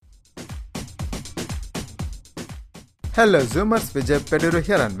Hello Zoomers, Vijay Peduru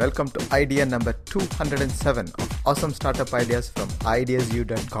here and welcome to idea number 207 of awesome startup ideas from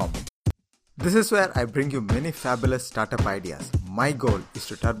ideasu.com. This is where I bring you many fabulous startup ideas. My goal is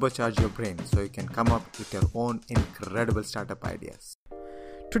to turbocharge your brain so you can come up with your own incredible startup ideas.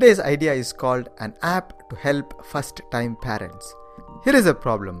 Today's idea is called an app to help first-time parents. Here is a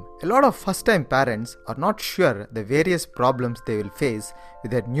problem. A lot of first-time parents are not sure the various problems they will face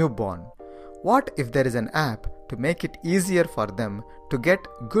with their newborn. What if there is an app to make it easier for them to get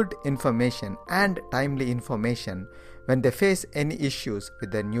good information and timely information when they face any issues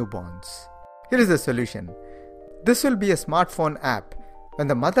with their newborns? Here is the solution. This will be a smartphone app. When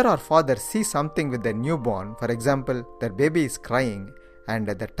the mother or father sees something with their newborn, for example, their baby is crying and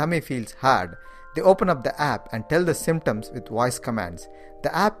their tummy feels hard, they open up the app and tell the symptoms with voice commands.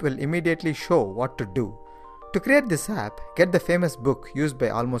 The app will immediately show what to do. To create this app, get the famous book used by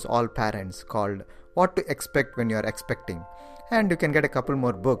almost all parents called What to Expect When You're Expecting, and you can get a couple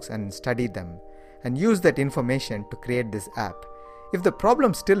more books and study them and use that information to create this app. If the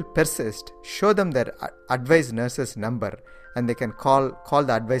problem still persists, show them their advice nurse's number and they can call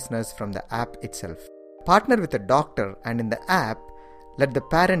the advice nurse from the app itself. Partner with a doctor and in the app, let the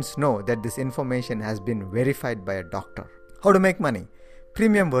parents know that this information has been verified by a doctor. How to make money?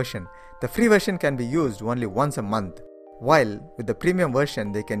 Premium version. The free version can be used only once a month, while with the premium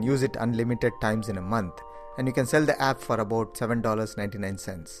version they can use it unlimited times in a month, and you can sell the app for about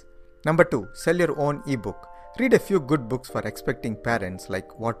 $7.99. Number 2. Sell your own ebook. Read a few good books for expecting parents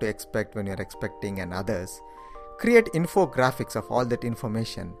like What to Expect When You're Expecting and others. Create infographics of all that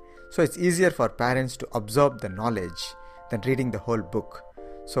information so it's easier for parents to absorb the knowledge than reading the whole book.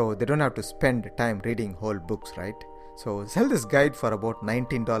 So they don't have to spend time reading whole books, right? So sell this guide for about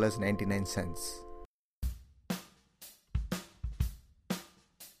 $19.99.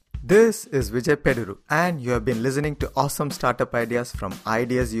 This is Vijay Peduru and you have been listening to awesome startup ideas from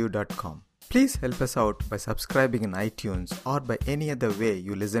ideasu.com. Please help us out by subscribing in iTunes or by any other way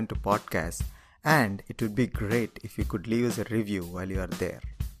you listen to podcasts, and it would be great if you could leave us a review while you are there.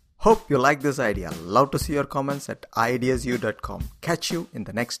 Hope you like this idea. Love to see your comments at ideasu.com. Catch you in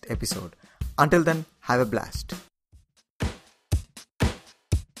the next episode. Until then, have a blast.